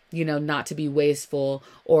matters, not to be wasteful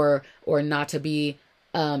or not to be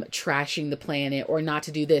trashing the planet or not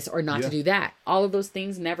to do this or not to do that. All of those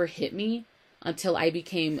things never hit me until I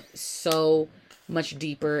became so much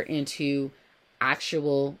deeper into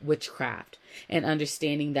actual witchcraft and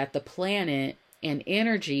understanding that the planet and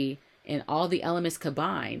energy and all the elements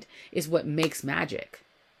combined is what makes magic.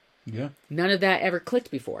 Yeah. None of that ever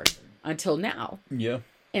clicked before until now. Yeah.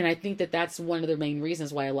 And I think that that's one of the main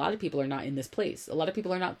reasons why a lot of people are not in this place. A lot of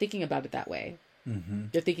people are not thinking about it that way. Mm-hmm.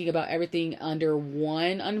 They're thinking about everything under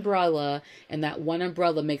one umbrella, and that one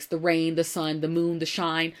umbrella makes the rain, the sun, the moon, the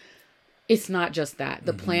shine. It's not just that.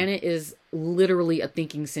 The planet is literally a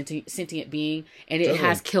thinking sentient being, and it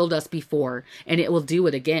has killed us before, and it will do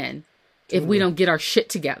it again if we don't get our shit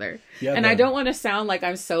together. Yeah, and I don't want to sound like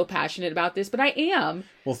I'm so passionate about this, but I am.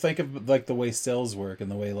 Well, think of like the way cells work and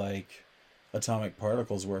the way like atomic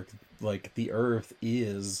particles work. Like the Earth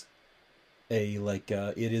is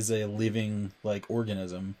it is a living like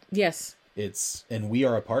organism. Yes. And we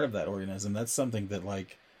are a part of that organism. That's something that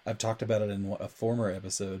like I've talked about it in a former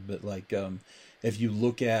episode, but like if you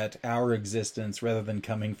look at our existence rather than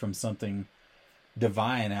coming from something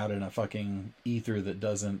divine out in a fucking ether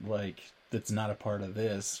that's not a part of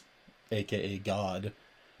this, aka God,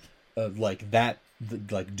 like that,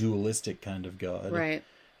 like dualistic kind of God, right?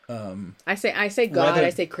 I say God, I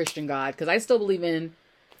say Christian God, because I still believe in.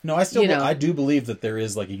 No, I do believe that there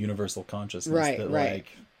is like a universal consciousness, right? That, right.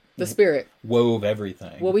 Like, the spirit wove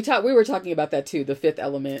everything. Well, we were talking about that too. The fifth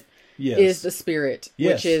element is the spirit,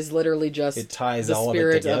 which is literally just it ties the all spirit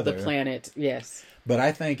of it together. of the planet. Yes. But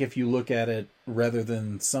I think if you look at it rather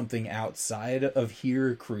than something outside of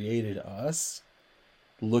here created us,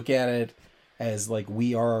 look at it as like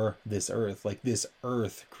we are this earth. Like this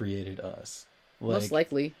earth created us. Like, most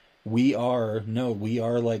likely. We are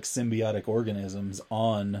like symbiotic organisms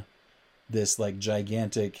on this like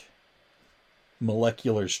gigantic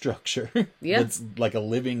molecular structure. Yeah. It's like a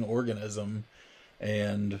living organism.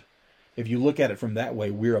 And if you look at it from that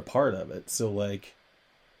way, we're a part of it. So like,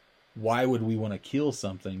 why would we want to kill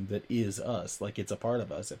something that is us? Like it's a part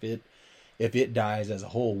of us. If it dies as a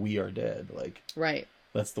whole, we are dead. Like, right.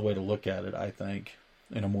 That's the way to look at it, I think,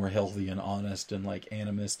 in a more healthy and honest and like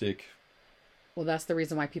animistic. Well, that's the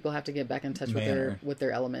reason why people have to get back in touch with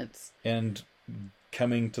their elements. And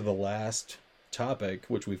coming to the last topic,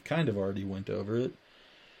 which we've kind of already went over it,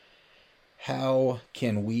 how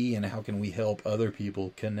can we help other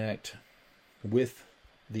people connect with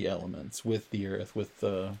the elements, with the earth, with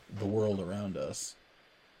the world around us?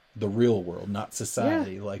 The real world, not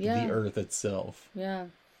society, the earth itself. Yeah.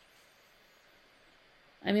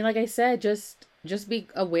 I mean, like I said, just be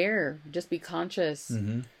aware, just be conscious.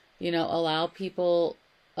 Mm-hmm. Allow people,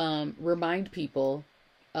 remind people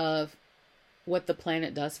of what the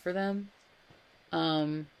planet does for them.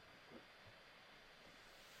 I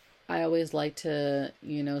always like to,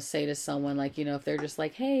 say to someone like, if they're just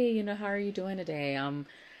like, hey, how are you doing today?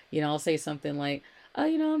 I'll say something like, oh,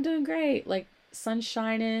 I'm doing great. Like, sun's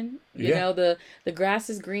shining, Yeah. the grass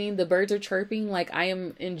is green, the birds are chirping. Like, I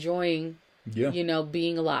am enjoying, Yeah.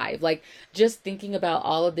 being alive. Like, just thinking about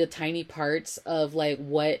all of the tiny parts of like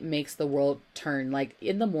what makes the world turn. Like,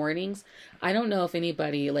 in the mornings, I don't know if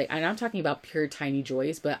anybody, like, and I'm talking about pure tiny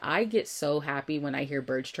joys, but I get so happy when I hear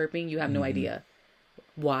birds chirping. You have no idea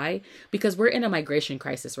why. Because we're in a migration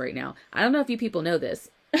crisis right now. I don't know if you people know this.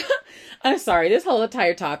 I'm sorry, this whole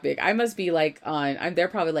entire topic, I must be like they're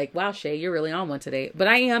probably like, wow, Shay, you're really on one today. But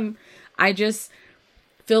I am. I just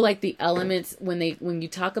feel like the elements, when you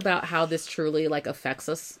talk about how this truly like affects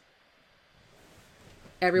us,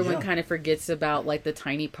 everyone Yeah. kind of forgets about like the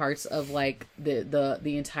tiny parts of like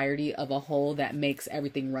the entirety of a whole that makes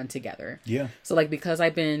everything run together. Yeah. So like, because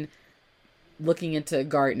I've been looking into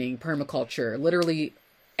gardening, permaculture, literally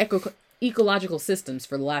ecological systems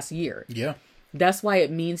for the last year. Yeah. That's why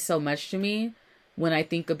it means so much to me when I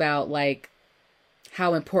think about like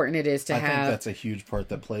how important it is to I think have that's a huge part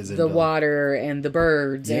that plays into the water and the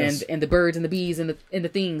birds Yes. and the birds and the bees and the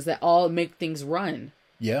things that all make things run.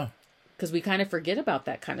 Yeah. Because we kind of forget about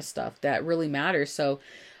that kind of stuff that really matters. So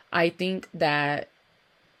I think that,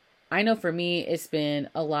 I know for me, it's been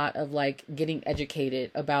a lot of like getting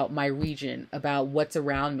educated about my region, about what's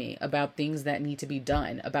around me, about things that need to be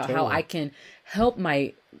done, about how Totally. I can help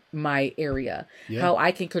my area, Yeah. how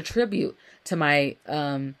I can contribute to my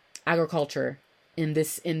agriculture in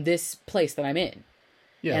this place that I'm in.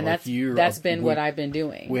 Yeah. And like that's been what I've been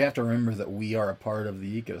doing. We have to remember that we are a part of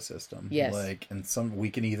the ecosystem. Yes. Like, and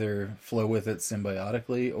we can either flow with it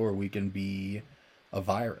symbiotically or we can be a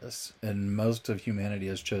virus. And most of humanity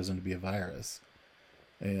has chosen to be a virus.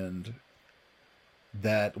 And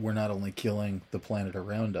that we're not only killing the planet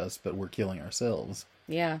around us, but we're killing ourselves.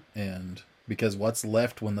 Yeah. And because what's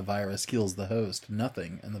left when the virus kills the host?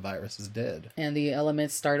 Nothing. And the virus is dead. And the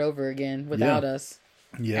elements start over again without us.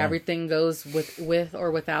 Yeah. Everything goes with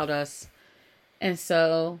or without us. And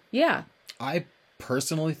so, yeah. I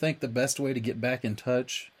personally think the best way to get back in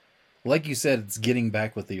touch, like you said, it's getting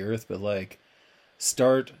back with the earth, but like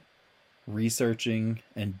start researching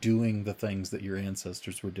and doing the things that your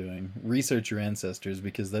ancestors were doing. Research your ancestors,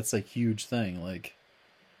 because that's a huge thing. Like,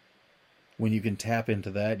 when you can tap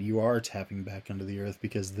into that, you are tapping back into the earth,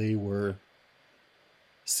 because they were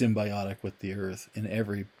symbiotic with the earth in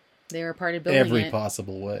every They were a part of building it.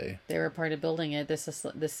 possible way. They were a part of building it. This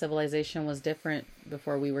civilization was different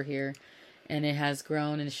before we were here, and it has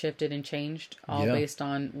grown and shifted and changed, all Yeah. based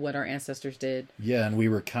on what our ancestors did. Yeah, and we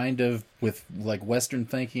were kind of, with like Western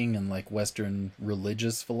thinking and like Western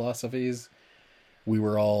religious philosophies, we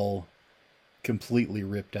were all completely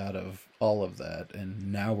ripped out of all of that,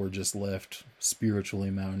 and now we're just left spiritually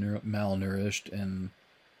malnourished and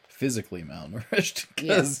physically malnourished,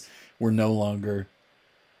 because Yes. we're no longer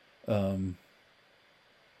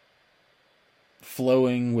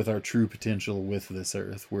flowing with our true potential with this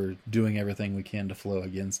earth. We're doing everything we can to flow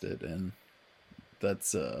against it, and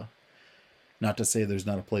that's not to say there's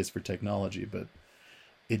not a place for technology, but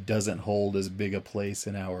it doesn't hold as big a place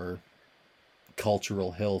in our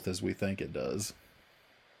cultural health as we think it does.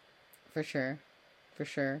 For sure. For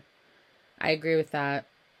sure. I agree with that.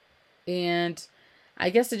 And I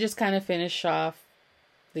guess to just kind of finish off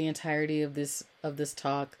the entirety of this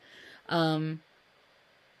talk,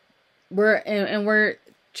 we're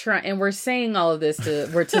saying all of this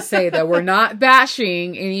to say that we're not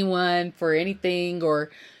bashing anyone for anything, or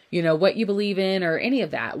what you believe in or any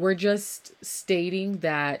of that. We're just stating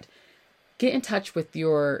that get in touch with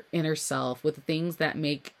your inner self, with the things that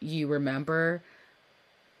make you remember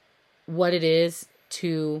what it is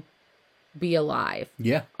to be alive.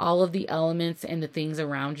 Yeah. All of the elements and the things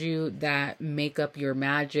around you that make up your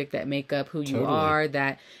magic, that make up who you Totally. are,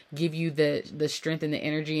 that give you the strength and the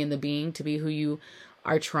energy and the being to be who you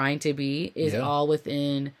are trying to be, is Yeah. all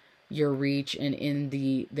within your reach and in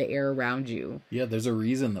the air around you. Yeah, there's a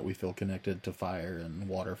reason that we feel connected to fire and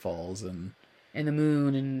waterfalls and And the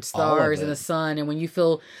moon and All of stars and it. the sun, and when you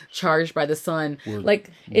feel charged by the sun, we're like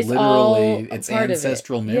it's literally, all a it's part of it.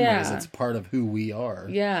 ancestral memories. Yeah. It's part of who we are.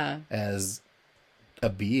 Yeah. As a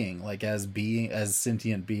being, like as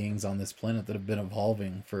sentient beings on this planet that have been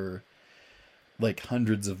evolving for like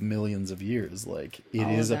hundreds of millions of years. Like, it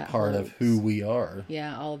All of is a that part of holds. who we are.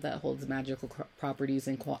 Yeah, all of that holds magical properties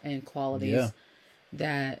and qualities Yeah.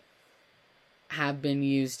 that have been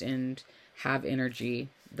used and have energy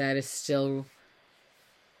that is still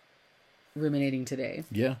ruminating today.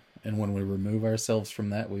 Yeah. And when we remove ourselves from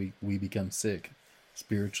that, we become sick,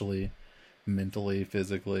 spiritually, mentally,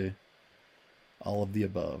 physically, all of the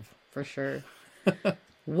above. For sure.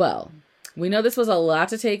 Well, We know this was a lot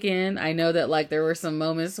to take in. I know that like there were some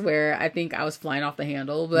moments where I think I was flying off the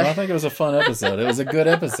handle, but No, I think it was a fun episode. It was a good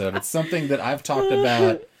episode. It's something that I've talked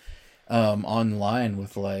about online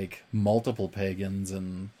with like multiple pagans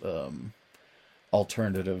and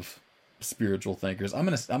alternative spiritual thinkers. I'm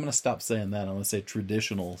gonna stop saying that. I'm gonna say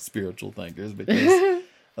traditional spiritual thinkers because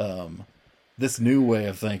this new way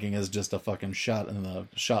of thinking is just a fucking shot in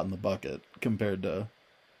the bucket compared to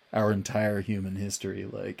our entire human history.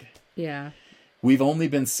 Like, yeah, we've only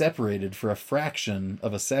been separated for a fraction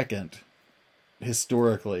of a second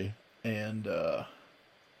historically, and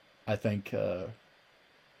I think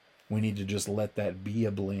we need to just let that be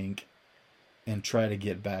a blink and try to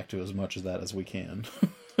get back to as much of that as we can.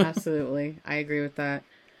 absolutely. I agree with that.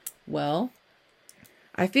 Well,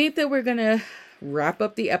 I think that we're going to wrap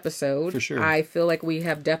up the episode. For sure. I feel like we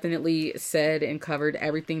have definitely said and covered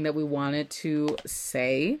everything that we wanted to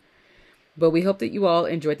say. But we hope that you all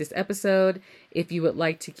enjoyed this episode. If you would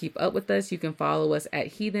like to keep up with us, you can follow us at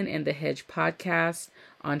Heathen and the Hedge Podcast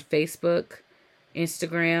on Facebook,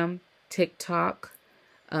 Instagram, TikTok.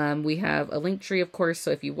 We have a link tree, of course,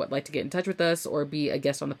 so if you would like to get in touch with us or be a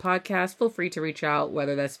guest on the podcast, feel free to reach out,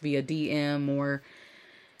 whether that's via DM or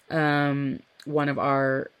one of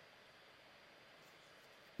our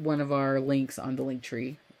links on the link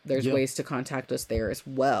tree. There's ways to contact us there as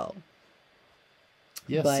well.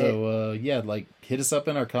 Yeah, so like hit us up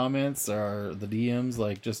in our comments or the DMs,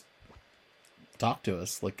 like just talk to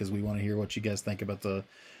us, like, because we want to hear what you guys think about the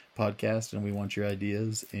podcast and we want your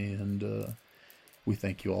ideas, and we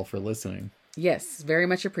thank you all for listening. Yes, very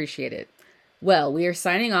much appreciated. Well, we are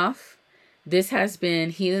signing off. This has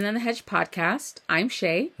been Heathen and the Hedge Podcast. I'm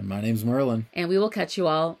Shay. And my name's Merlin. And we will catch you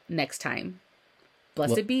all next time.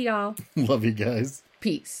 Blessed be y'all. Love you guys.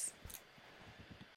 Peace.